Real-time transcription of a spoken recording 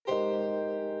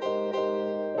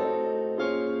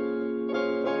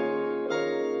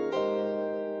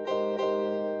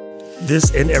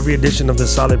This and every edition of the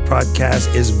Solid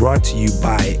Podcast is brought to you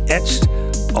by Etched,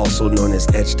 also known as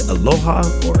Etched Aloha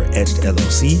or Etched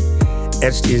LLC.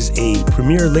 Etched is a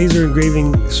premier laser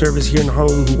engraving service here in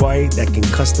Honolulu, Hawaii that can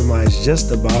customize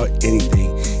just about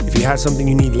anything. If you have something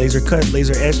you need laser cut,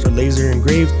 laser etched, or laser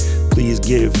engraved, please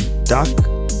give Doc,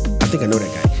 I think I know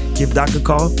that guy, give Doc a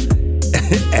call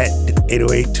at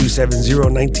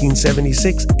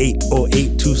 808-270-1976,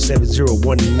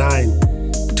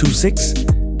 808-270-1926.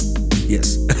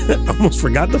 Yes, I almost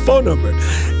forgot the phone number.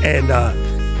 And,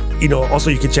 also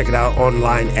you can check it out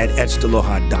online at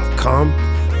etchedaloha.com.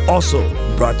 Also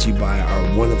brought to you by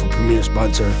our wonderful premier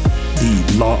sponsor,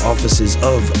 the law offices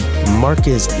of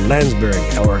Marcus Landsberg,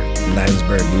 or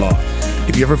Landsberg Law.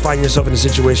 If you ever find yourself in a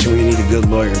situation where you need a good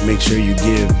lawyer, make sure you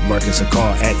give Marcus a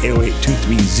call at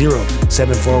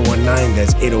 808-230-7419.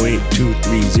 That's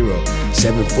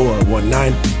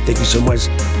 808-230-7419. Thank you so much,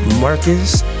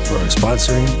 Marcus, for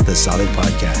sponsoring the Solid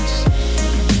Podcast.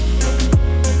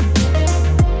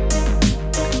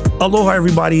 Aloha,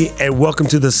 everybody, and welcome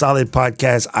to the Solid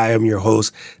Podcast. I am your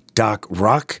host, Doc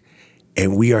Rock,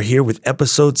 and we are here with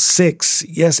episode 6.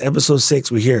 Yes, episode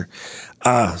 6, we're here.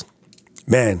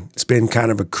 Man, it's been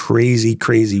kind of a crazy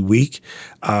week.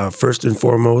 First and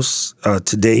foremost,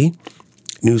 today,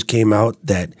 news came out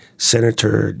that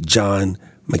Senator John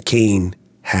McCain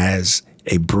has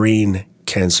a brain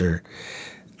cancer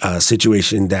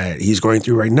situation that he's going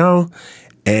through right now.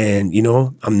 And,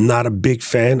 I'm not a big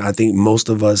fan. I think most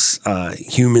of us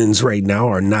humans right now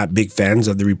are not big fans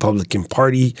of the Republican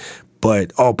Party.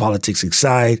 But all politics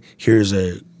aside, here's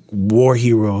a war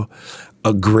hero,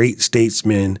 a great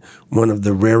statesman, one of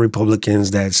the rare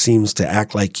Republicans that seems to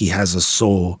act like he has a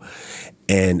soul.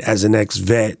 And as an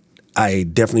ex-vet, I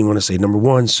definitely want to say, number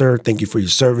one, sir, thank you for your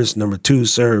service. Number two,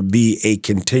 sir, be a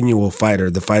continual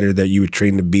fighter, the fighter that you were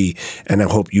trained to be. And I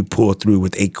hope you pull through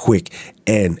with a quick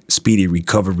and speedy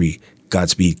recovery.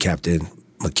 Godspeed, Captain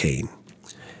McCain.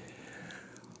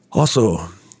 Also,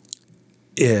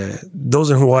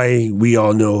 those in Hawaii, we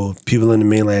all know, people in the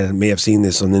mainland may have seen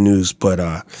this on the news, but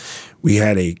we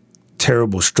had a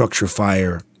terrible structure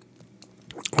fire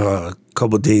a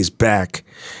couple days back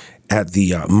at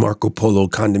the Marco Polo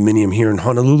condominium here in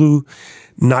Honolulu,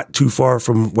 not too far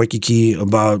from Waikiki,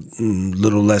 about a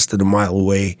little less than a mile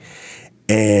away.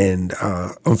 And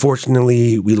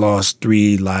unfortunately, we lost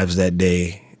 3 lives that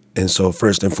day. And so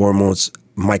first and foremost,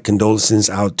 my condolences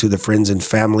out to the friends and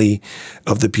family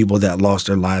of the people that lost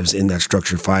their lives in that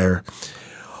structure fire.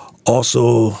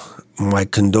 Also, my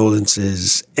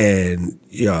condolences and,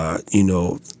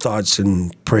 thoughts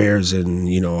and prayers and,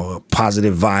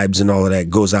 positive vibes and all of that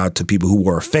goes out to people who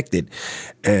were affected.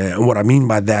 And what I mean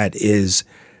by that is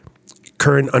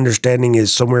current understanding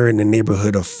is somewhere in the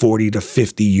neighborhood of 40 to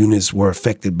 50 units were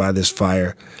affected by this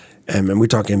fire. And we're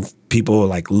talking people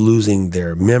like losing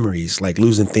their memories, like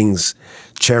losing things,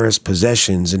 cherished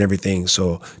possessions and everything.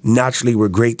 So naturally, we're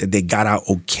great that they got out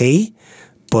okay,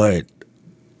 but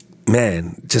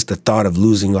man, just the thought of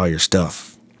losing all your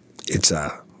stuff,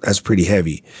 that's pretty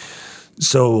heavy.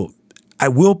 So I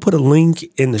will put a link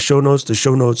in the show notes. The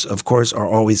show notes, of course, are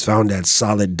always found at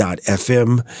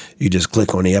solid.fm. You just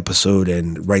click on the episode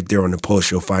and right there on the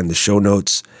post, you'll find the show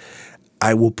notes.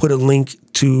 I will put a link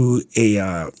to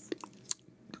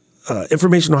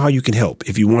information on how you can help.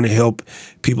 If you want to help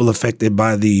people affected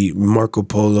by the Marco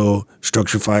Polo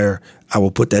structure fire, I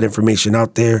will put that information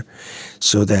out there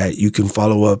so that you can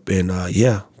follow up. And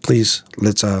please,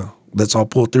 let's all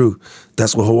pull through.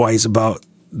 That's what Hawaii is about.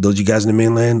 Those of you guys in the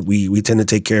mainland, we tend to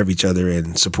take care of each other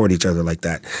and support each other like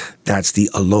that. That's the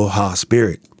aloha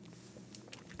spirit.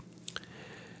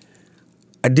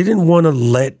 I didn't want to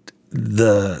let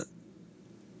the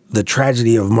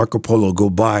tragedy of Marco Polo go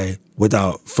by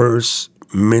without first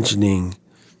mentioning,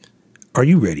 are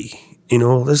you ready?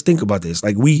 Let's think about this.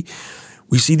 Like we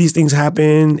see these things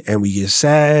happen and we get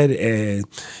sad and,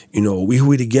 we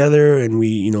hui together and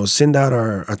we, send out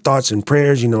our thoughts and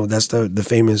prayers. That's the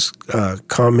famous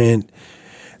comment.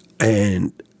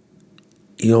 And,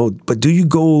 but do you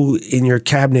go in your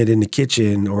cabinet in the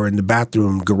kitchen or in the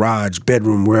bathroom, garage,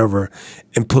 bedroom, wherever,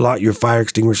 and pull out your fire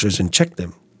extinguishers and check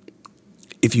them?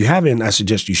 If you haven't, I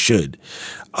suggest you should.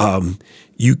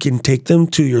 You can take them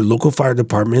to your local fire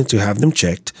department to have them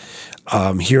checked.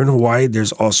 Here in Hawaii,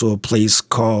 there's also a place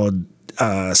called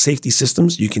Safety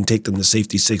Systems. You can take them to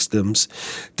Safety Systems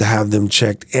to have them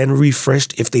checked and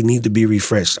refreshed if they need to be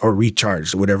refreshed or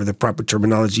recharged, whatever the proper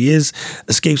terminology is.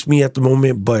 Escapes me at the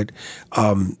moment, but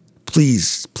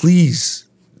please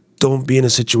don't be in a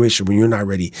situation when you're not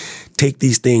ready. Take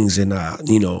these things and,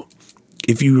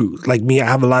 If you, like me, I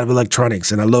have a lot of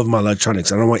electronics and I love my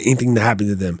electronics. I don't want anything to happen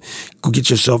to them. Go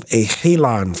get yourself a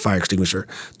Halon fire extinguisher.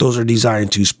 Those are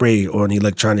designed to spray on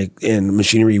electronic and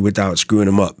machinery without screwing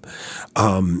them up.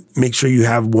 Make sure you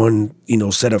have one,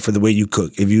 set up for the way you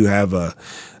cook. If you have a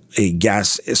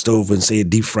gas stove and say a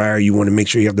deep fryer, you want to make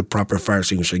sure you have the proper fire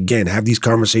extinguisher. Again, have these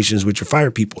conversations with your fire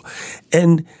people.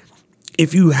 And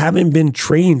if you haven't been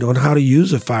trained on how to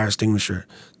use a fire extinguisher,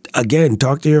 again,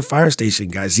 talk to your fire station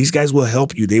guys. These guys will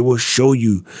help you. They will show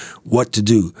you what to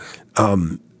do.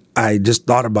 I just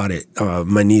thought about it.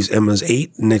 My niece Emma's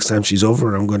 8. Next time she's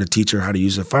over, I'm going to teach her how to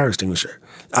use a fire extinguisher.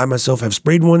 I myself have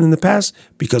sprayed one in the past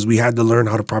because we had to learn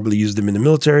how to properly use them in the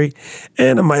military.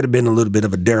 And I might have been a little bit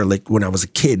of a derelict when I was a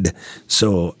kid.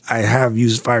 So I have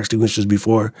used fire extinguishers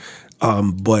before.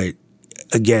 But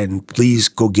again, please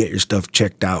go get your stuff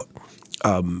checked out.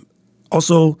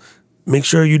 Also, make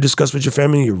sure you discuss with your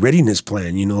family your readiness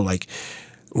plan. Like,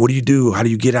 what do you do? How do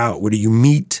you get out? Where do you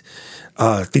meet?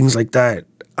 Things like that.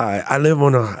 I live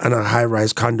on a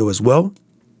high-rise condo as well.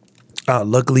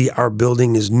 Luckily, our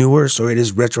building is newer, so it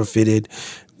is retrofitted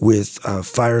with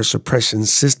fire suppression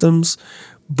systems.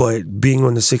 But being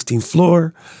on the 16th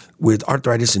floor with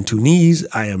arthritis in 2 knees,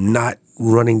 I am not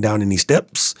running down any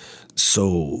steps.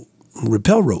 So,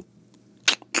 rappel rope.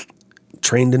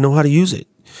 Trained to know how to use it.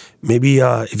 Maybe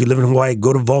if you live in Hawaii,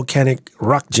 go to Volcanic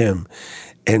Rock Gym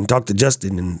and talk to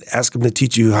Justin and ask him to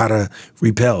teach you how to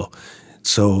rappel.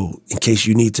 So in case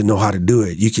you need to know how to do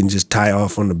it, you can just tie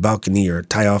off on the balcony or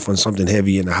tie off on something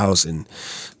heavy in the house and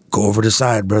go over the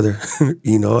side, brother.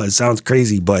 It sounds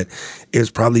crazy, but it's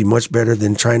probably much better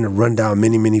than trying to run down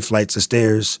many, many flights of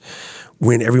stairs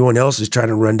when everyone else is trying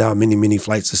to run down many, many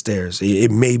flights of stairs.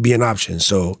 It may be an option.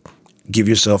 So give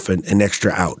yourself an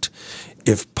extra out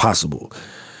if possible.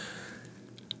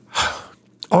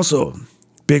 Also,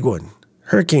 big one,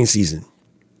 hurricane season.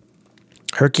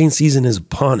 Hurricane season is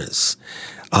upon us.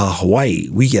 Hawaii,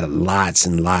 we get lots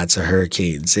and lots of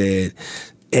hurricanes.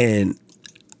 And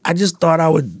I just thought I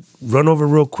would run over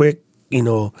real quick.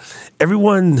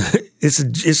 Everyone,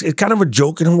 it's kind of a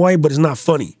joke in Hawaii, but it's not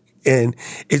funny. And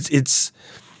it's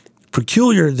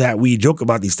peculiar that we joke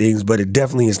about these things, but it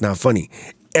definitely is not funny.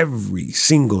 Every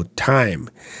single time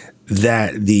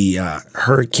that the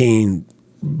hurricane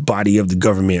body of the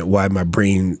government, why my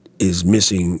brain is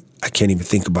missing, I can't even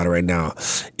think about it right now.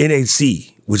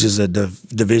 NHC, which is a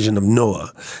division of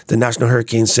NOAA, the National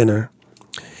Hurricane Center.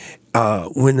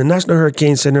 When the National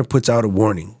Hurricane Center puts out a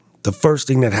warning, the first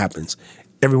thing that happens,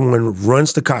 everyone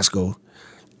runs to Costco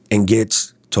and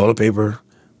gets toilet paper,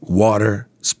 water,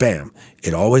 Spam.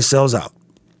 It always sells out.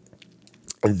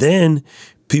 And then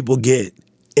people get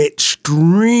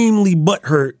extremely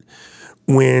butthurt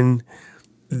when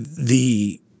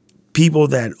the people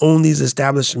that own these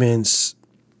establishments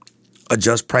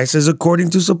adjust prices according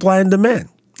to supply and demand.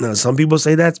 Now, some people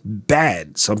say that's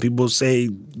bad. Some people say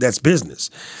that's business.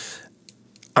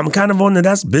 I'm kind of on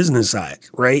that's business side,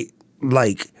 right?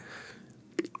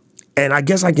 And I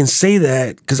guess I can say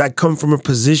that because I come from a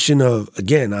position of,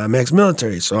 again, I'm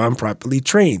ex-military, so I'm properly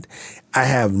trained. I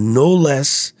have no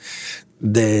less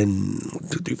than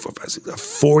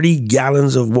 40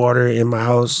 gallons of water in my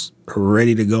house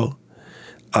ready to go,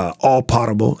 all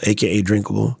potable, aka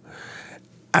drinkable.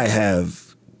 I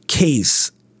have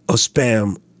case of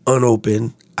Spam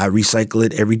unopened. I recycle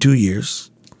it every 2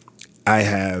 years. I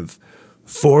have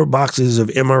 4 boxes of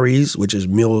MREs, which is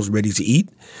meals ready to eat.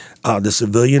 The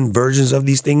civilian versions of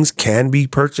these things can be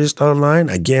purchased online.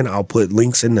 Again, I'll put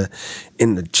links in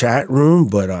the chat room,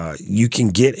 but you can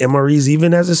get MREs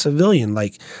even as a civilian.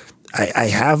 I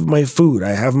have my food,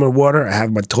 I have my water, I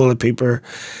have my toilet paper,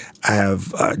 I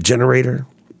have a generator,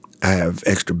 I have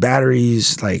extra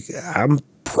batteries. I'm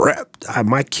prepped.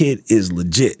 My kit is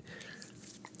legit.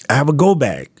 I have a go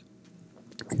bag.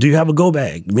 Do you have a go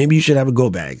bag? Maybe you should have a go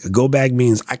bag. A go bag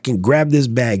means I can grab this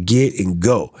bag, get, and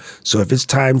go. So if it's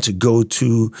time to go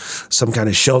to some kind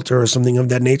of shelter or something of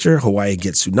that nature, Hawaii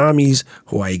gets tsunamis,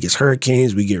 Hawaii gets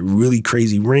hurricanes, we get really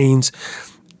crazy rains.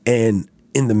 And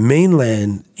in the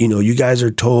mainland, you guys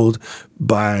are told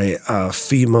by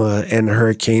FEMA and the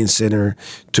Hurricane Center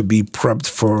to be prepped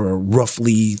for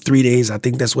roughly 3 days. I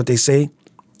think that's what they say.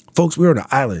 Folks, we're on an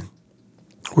island.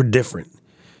 We're different.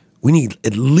 We need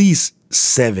at least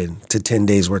 7 to 10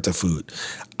 days worth of food.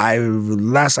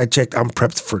 Last I checked, I'm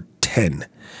prepped for 10.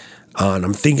 And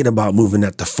I'm thinking about moving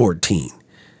that to 14.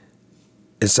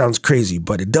 It sounds crazy,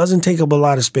 but it doesn't take up a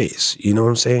lot of space. You know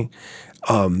what I'm saying?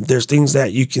 There's things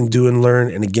that you can do and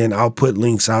learn. And again, I'll put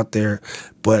links out there.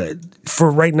 But for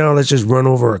right now, let's just run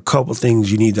over a couple things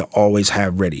you need to always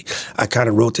have ready. I kind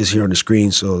of wrote this here on the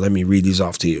screen, so let me read these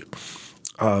off to you.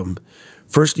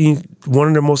 First, one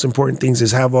of the most important things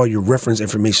is have all your reference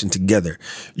information together.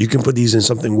 You can put these in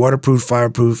something waterproof,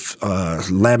 fireproof,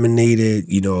 laminated,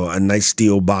 a nice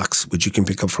steel box, which you can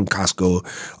pick up from Costco,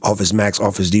 Office Max,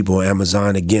 Office Depot,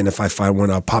 Amazon. Again, if I find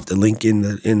one, I'll pop the link in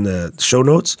the show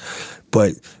notes.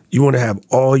 But you want to have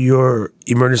all your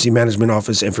emergency management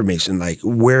office information, like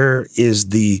where is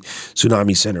the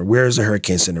tsunami center? Where is the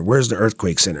hurricane center? Where's the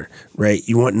earthquake center, right?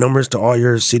 You want numbers to all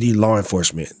your city law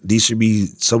enforcement. These should be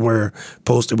somewhere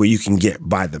posted where you can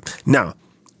buy them. Now,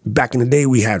 back in the day,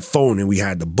 we had phone and we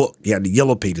had the book. You had the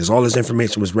yellow pages. All this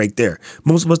information was right there.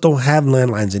 Most of us don't have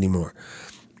landlines anymore.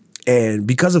 And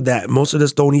because of that, most of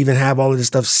us don't even have all of this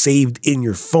stuff saved in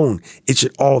your phone. It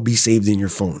should all be saved in your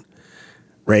phone,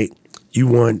 right? You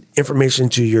want information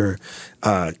to your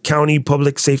county,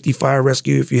 public safety, fire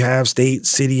rescue, if you have state,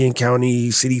 city and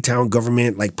county, city, town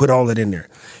government, like put all that in there.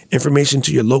 Information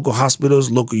to your local hospitals,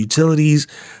 local utilities,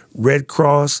 Red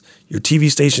Cross, your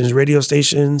TV stations, radio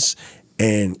stations,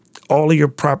 and all of your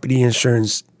property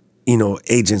insurance,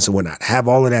 agents and whatnot. Have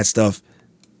all of that stuff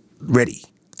ready,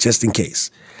 just in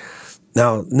case.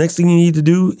 Now, next thing you need to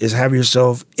do is have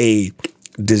yourself a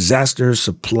disaster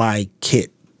supply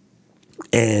kit.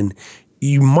 And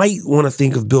you might want to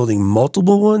think of building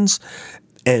multiple ones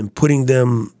and putting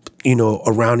them,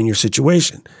 around in your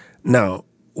situation. Now,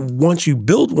 once you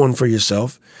build one for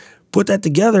yourself, put that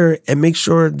together and make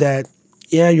sure that,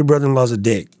 your brother-in-law's a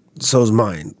dick. So is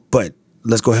mine. But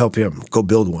let's go help him. Go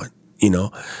build one,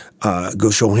 go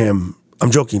show him.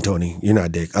 I'm joking, Tony. You're not a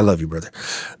dick. I love you, brother.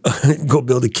 Go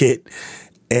build a kit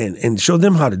and show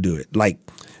them how to do it. Like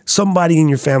somebody in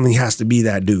your family has to be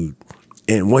that dude.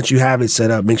 And once you have it set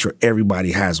up, make sure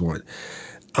everybody has one.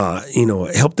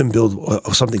 Help them build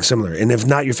something similar. And if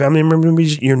not your family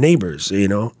members, your neighbors,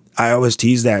 I always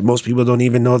tease that most people don't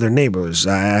even know their neighbors.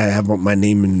 I have my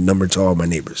name and number to all my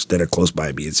neighbors that are close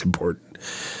by me. It's important.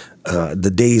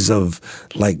 The days of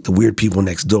like the weird people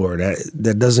next door,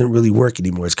 that doesn't really work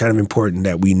anymore. It's kind of important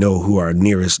that we know who our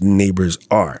nearest neighbors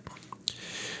are.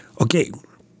 Okay.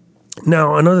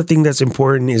 Now, another thing that's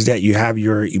important is that you have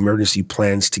your emergency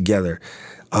plans together.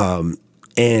 And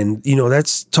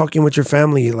that's talking with your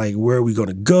family, like where are we going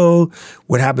to go?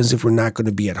 What happens if we're not going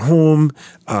to be at home?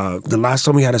 The last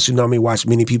time we had a tsunami watch,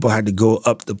 many people had to go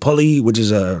up the Pali, which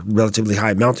is a relatively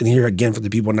high mountain here. Again, for the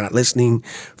people not listening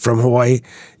from Hawaii,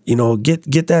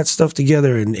 get that stuff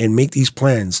together and make these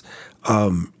plans.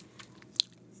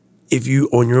 If you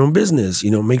own your own business,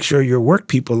 make sure your work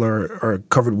people are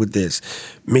covered with this.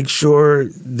 Make sure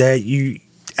that you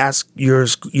ask your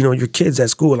kids at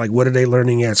school, like, what are they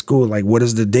learning at school? Like, what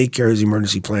is the daycare's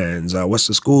emergency plans? What's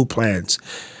the school plans?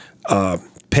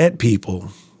 Pet people,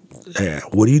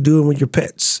 what are you doing with your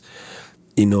pets?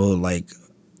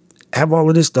 Have all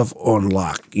of this stuff on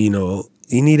lock.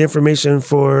 You need information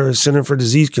for Center for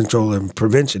Disease Control and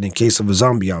Prevention in case of a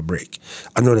zombie outbreak.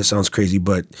 I know that sounds crazy,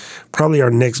 but probably our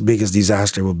next biggest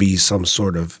disaster will be some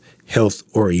sort of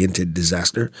health-oriented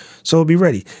disaster. So be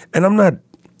ready. And I'm not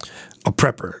a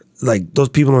prepper. Like, those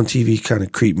people on TV kind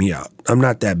of creep me out. I'm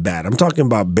not that bad. I'm talking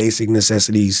about basic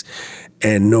necessities.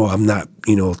 And no, I'm not,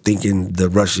 thinking the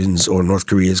Russians or North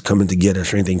Korea is coming to get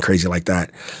us or anything crazy like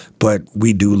that. But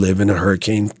we do live in a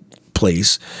hurricane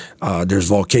place. There's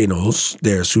volcanoes,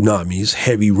 there's tsunamis,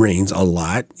 heavy rains, a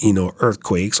lot,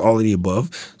 earthquakes, all of the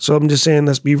above. So I'm just saying,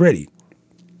 let's be ready.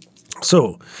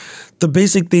 So the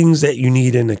basic things that you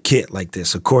need in a kit like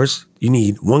this, of course, you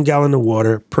need 1 gallon of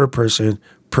water per person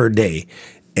per day.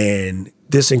 And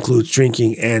this includes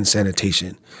drinking and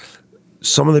sanitation.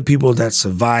 Some of the people that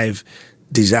survive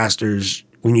disasters,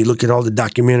 when you look at all the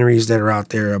documentaries that are out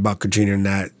there about Katrina and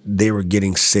that, they were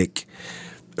getting sick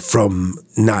from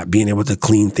not being able to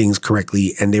clean things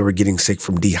correctly, and they were getting sick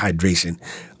from dehydration.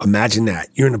 Imagine that.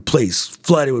 You're in a place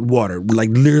flooded with water, like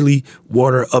literally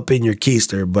water up in your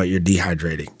keister, but you're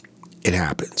dehydrating. It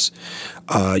happens.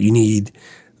 You need,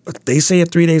 they say a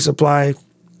 3-day supply.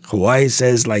 Hawaii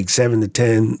says like 7 to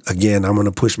 10. Again, I'm going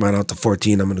to push mine out to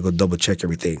 14. I'm going to go double check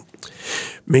everything.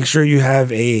 Make sure you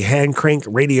have a hand crank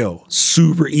radio.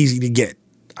 Super easy to get.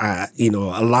 A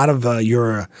lot of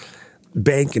your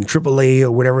bank and AAA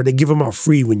or whatever, they give them out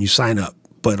free when you sign up.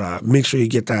 But make sure you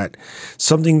get that.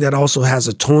 Something that also has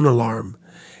a tone alarm.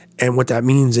 And what that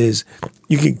means is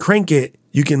you can crank it,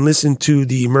 you can listen to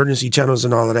the emergency channels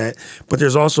and all of that. But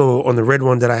there's also, on the red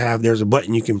one that I have, there's a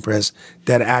button you can press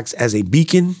that acts as a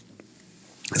beacon.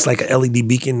 It's like an LED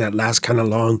beacon that lasts kind of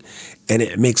long, and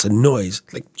it makes a noise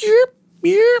like yip,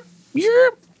 yip,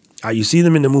 yip. You see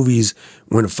them in the movies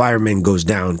when a fireman goes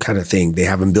down, kind of thing. They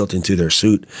have them built into their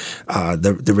suit.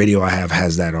 The radio I have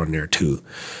has that on there too.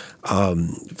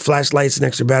 Flashlights and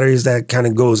extra batteries, that kind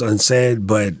of goes unsaid,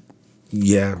 but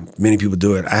Yeah, many people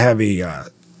do it. I have a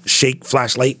shake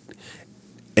flashlight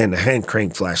and a hand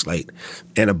crank flashlight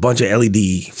and a bunch of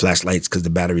LED flashlights because the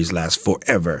batteries last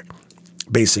forever.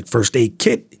 Basic first aid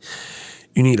kit.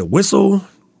 You need a whistle.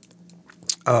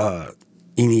 You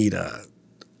need a...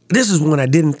 This is one I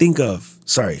didn't think of.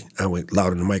 Sorry, I went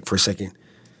loud in the mic for a second.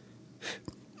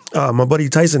 My buddy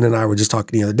Tyson and I were just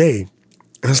talking the other day.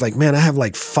 And I was like, man, I have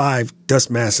like 5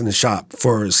 dust masks in the shop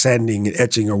for sanding and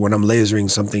etching or when I'm lasering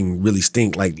something really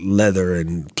stink like leather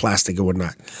and plastic and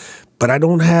whatnot. But I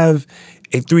don't have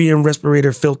a 3M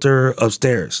respirator filter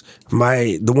upstairs.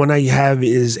 The one I have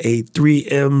is a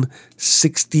 3M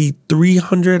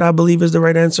 6300, I believe is the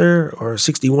right answer, or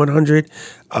 6100.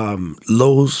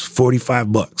 Lowe's,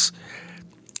 $45.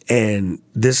 And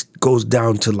this goes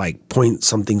down to like point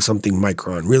something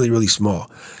micron, really, really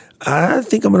small. I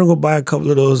think I'm going to go buy a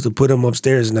couple of those to put them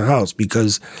upstairs in the house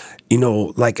because,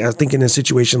 like I was thinking in a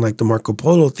situation like the Marco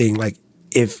Polo thing, like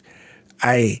if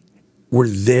I were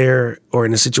there or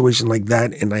in a situation like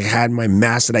that and I had my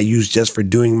mask that I use just for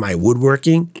doing my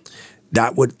woodworking,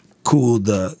 that would cool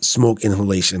the smoke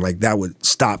inhalation. Like that would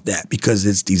stop that because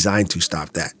it's designed to stop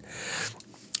that.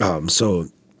 So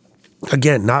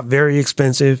again, not very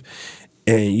expensive.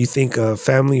 And you think a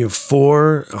family of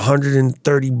 4,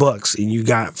 $130, and you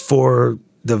got 4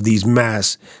 of these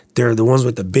masks. They're the ones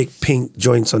with the big pink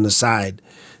joints on the side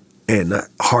and a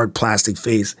hard plastic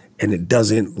face, and it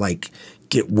doesn't like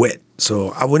get wet. So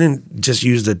I wouldn't just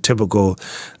use the typical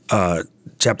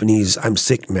Japanese I'm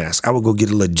sick mask. I would go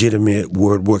get a legitimate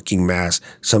woodworking mask,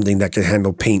 something that can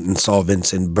handle paint and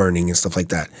solvents and burning and stuff like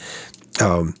that.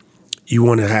 You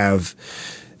want to have,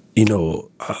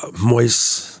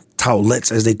 moist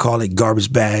towelettes, as they call it,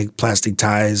 garbage bag, plastic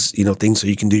ties, things so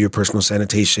you can do your personal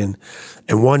sanitation.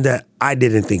 And one that I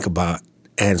didn't think about,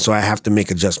 and so I have to make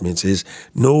adjustments, is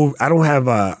I don't have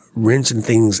a wrench and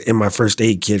things in my first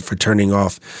aid kit for turning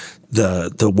off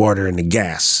the water and the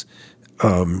gas.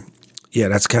 Yeah,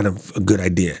 that's kind of a good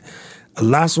idea. The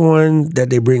last one that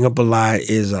they bring up a lot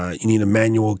is you need a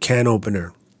manual can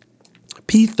opener.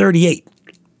 P38.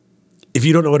 If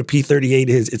you don't know what a P38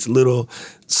 is, it's a little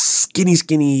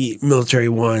skinny military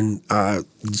one.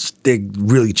 They're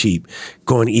really cheap.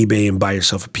 Go on eBay and buy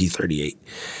yourself a P38.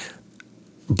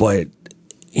 But,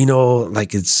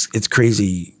 like it's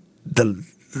crazy.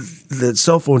 The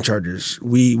cell phone chargers,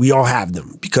 we all have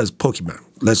them because Pokemon.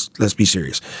 Let's be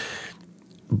serious.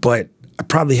 But I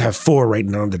probably have 4 right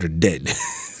now that are dead.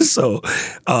 So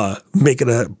make it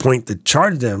a point to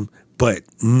charge them, but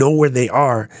know where they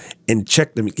are and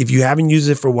check them. If you haven't used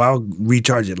it for a while,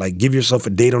 recharge it. Like give yourself a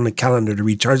date on the calendar to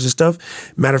recharge the stuff.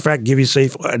 Matter of fact, give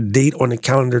yourself a date on the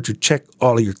calendar to check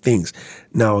all of your things.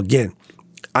 Now, again,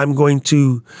 I'm going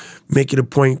to make it a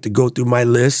point to go through my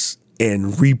list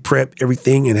and re-prep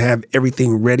everything and have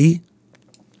everything ready.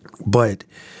 But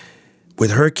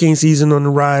with hurricane season on the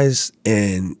rise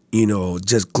and,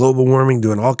 just global warming,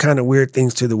 doing all kind of weird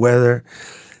things to the weather,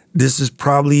 this is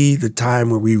probably the time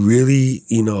where we really,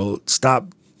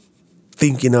 stop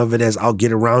thinking of it as I'll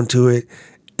get around to it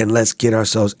and let's get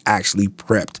ourselves actually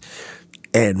prepped.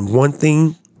 And one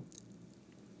thing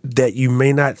that you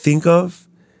may not think of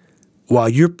while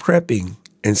you're prepping,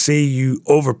 and say you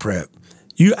over prep,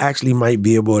 you actually might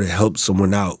be able to help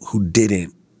someone out who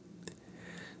didn't.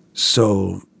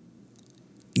 So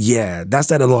yeah, that's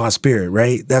that aloha spirit,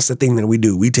 right? That's the thing that we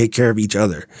do. We take care of each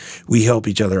other. We help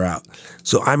each other out.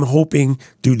 So I'm hoping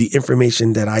through the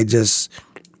information that I just,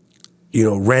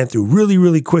 ran through really,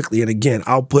 really quickly. And again,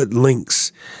 I'll put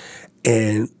links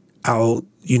and I'll,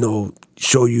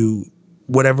 show you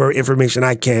whatever information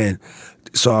I can.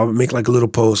 So I'll make like a little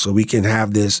post so we can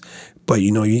have this. But,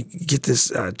 you get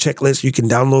this checklist you can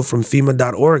download from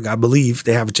FEMA.org. I believe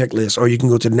they have a checklist. Or you can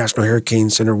go to the National Hurricane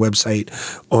Center website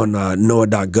on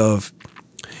NOAA.gov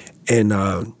and,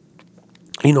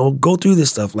 go through this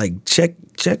stuff. Like check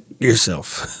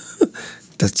yourself.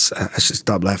 I should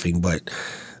stop laughing. But,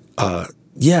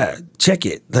 yeah, check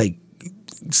it. Like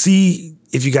see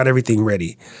if you got everything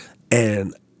ready.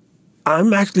 And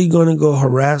I'm actually going to go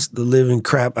harass the living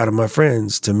crap out of my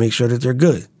friends to make sure that they're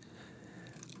good.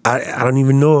 I don't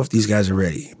even know if these guys are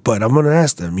ready, but I'm going to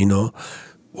ask them,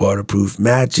 waterproof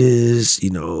matches,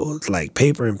 like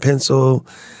paper and pencil,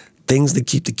 things to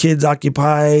keep the kids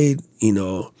occupied,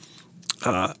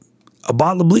 a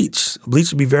bottle of bleach.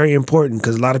 Bleach would be very important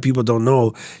because a lot of people don't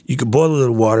know. You can boil a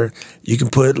little water. You can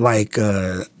put like,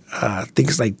 I think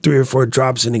it's like 3 or 4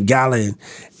 drops in a gallon,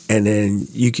 and then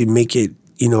you can make it,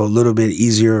 a little bit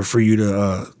easier for you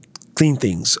to clean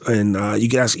things. And you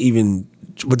can actually even,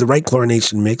 with the right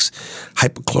chlorination mix,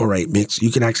 hypochlorite mix,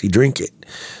 you can actually drink it.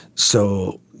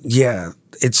 So yeah,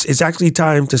 it's actually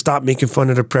time to stop making fun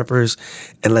of the preppers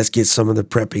and let's get some of the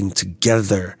prepping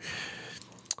together.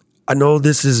 I know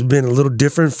this has been a little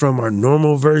different from our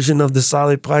normal version of the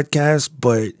Solid Podcast,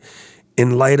 but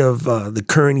in light of the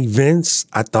current events,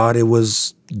 I thought it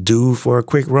was due for a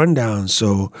quick rundown.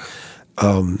 So,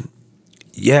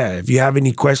 if you have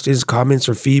any questions, comments,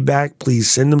 or feedback, please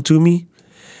send them to me.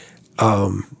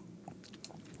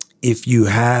 If you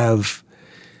have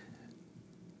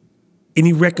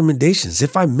any recommendations,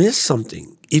 if I missed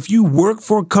something, if you work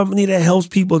for a company that helps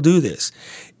people do this,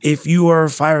 if you are a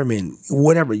fireman,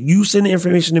 whatever, you send the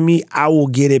information to me, I will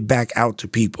get it back out to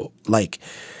people. Like,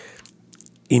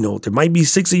 there might be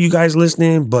 6 of you guys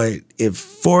listening, but if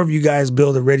 4 of you guys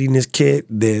build a readiness kit,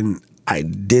 then I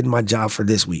did my job for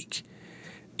this week.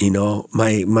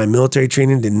 My military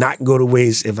training did not go to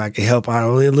waste if I could help out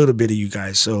only a little bit of you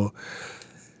guys. So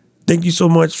thank you so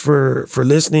much for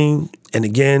listening. And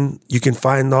again, you can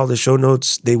find all the show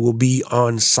notes. They will be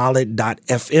on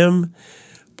solid.fm.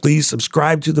 Please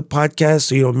subscribe to the podcast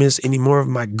so you don't miss any more of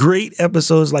my great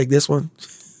episodes like this one.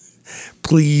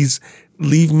 Please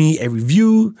leave me a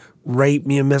review, write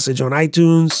me a message on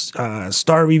iTunes,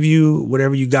 star review,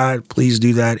 whatever you got. Please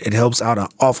do that. It helps out an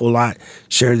awful lot.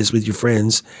 Share this with your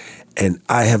friends. And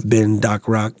I have been Doc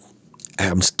Rock.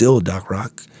 I'm still Doc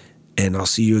Rock. And I'll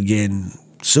see you again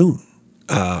soon.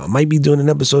 I might be doing an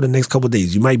episode in the next couple of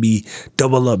days. You might be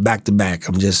double up back to back.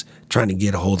 I'm just trying to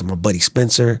get a hold of my buddy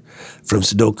Spencer from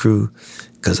Sudoku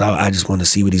because I just want to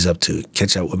see what he's up to,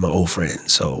 catch up with my old friend.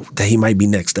 So that he might be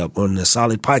next up on the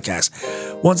Solid Podcast.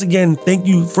 Once again, thank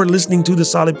you for listening to the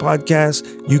Solid Podcast.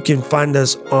 You can find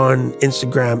us on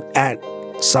Instagram at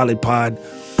Solid Pod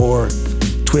or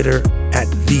Twitter at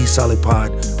The Solid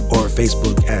Pod or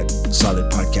Facebook at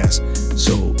Solid Podcast.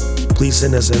 So please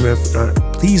send us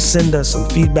some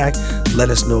feedback. Let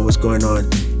us know what's going on,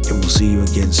 and we'll see you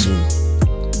again soon.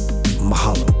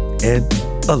 Mahalo and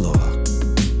aloha.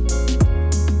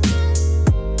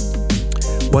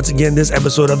 Once again, this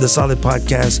episode of the Solid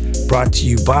Podcast brought to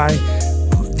you by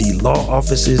the law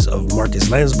offices of Marcus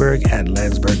Landsberg at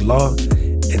Landsberg Law.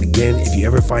 And again, if you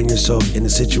ever find yourself in a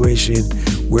situation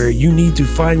where you need to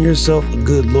find yourself a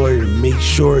good lawyer, make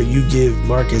sure you give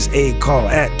Marcus a call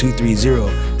at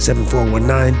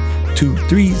 230-7419,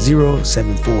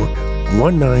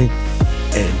 230-7419.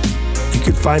 And you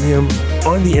can find him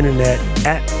on the internet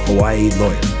at Hawaii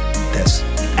Lawyer. That's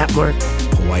at Mark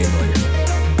Hawaii Lawyer.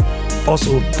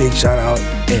 Also, big shout out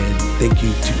and thank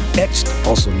you to Etched,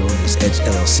 also known as Edge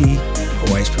LLC,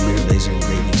 Hawaii's premier laser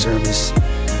engraving service.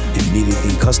 If you need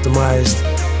anything customized,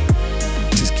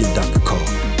 just give Doc a